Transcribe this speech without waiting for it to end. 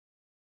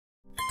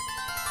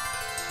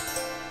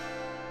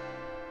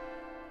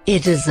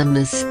It is a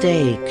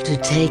mistake to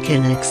take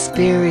an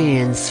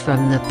experience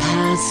from the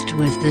past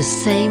with the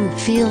same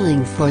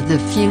feeling for the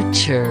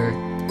future,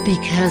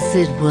 because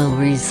it will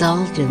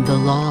result in the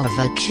law of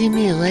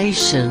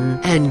accumulation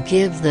and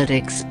give that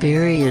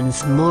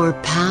experience more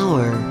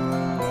power.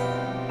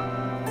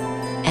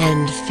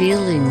 And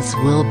feelings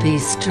will be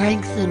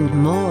strengthened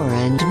more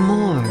and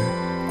more.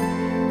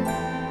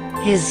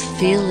 His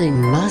feeling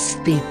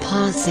must be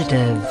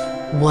positive,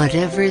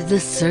 whatever the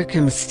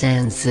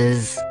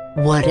circumstances,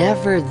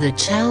 whatever the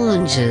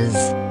challenges,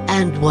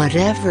 and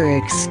whatever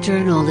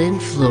external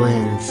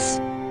influence.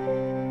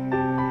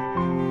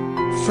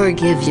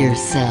 Forgive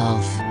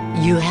yourself.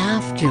 You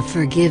have to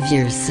forgive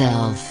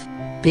yourself.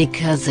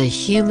 Because a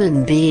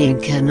human being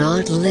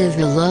cannot live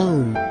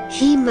alone,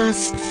 he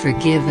must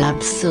forgive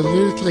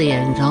absolutely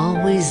and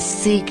always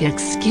seek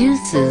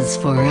excuses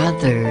for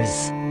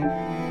others.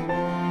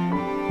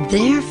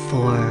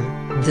 Therefore,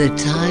 the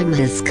time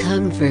has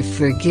come for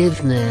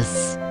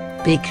forgiveness,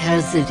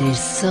 because it is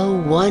so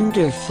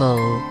wonderful,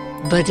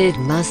 but it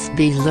must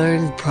be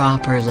learned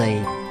properly.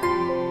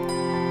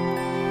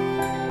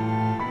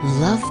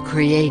 Love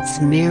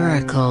creates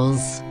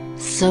miracles,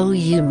 so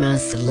you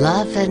must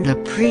love and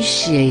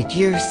appreciate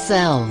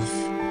yourself.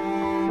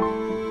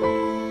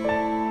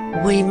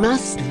 We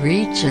must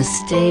reach a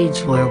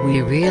stage where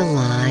we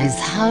realize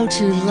how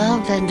to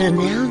love and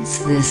announce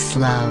this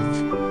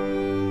love.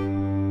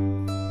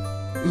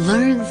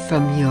 Learn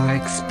from your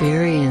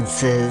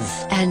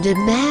experiences and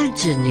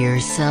imagine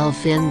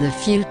yourself in the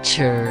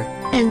future,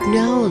 and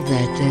know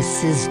that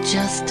this is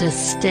just a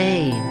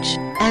stage,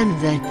 and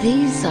that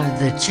these are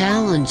the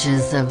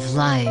challenges of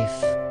life.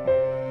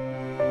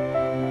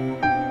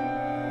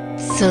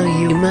 So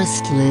you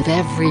must live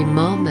every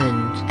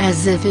moment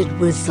as if it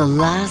was the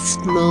last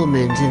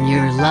moment in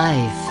your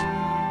life.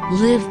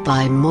 Live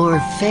by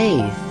more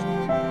faith.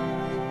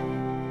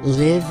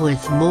 Live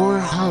with more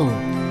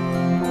hope.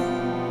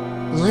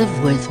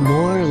 Live with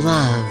more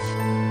love.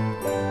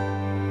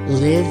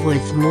 Live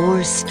with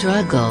more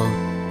struggle.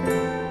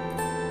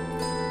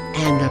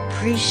 And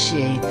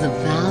appreciate the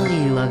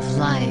value of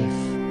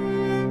life.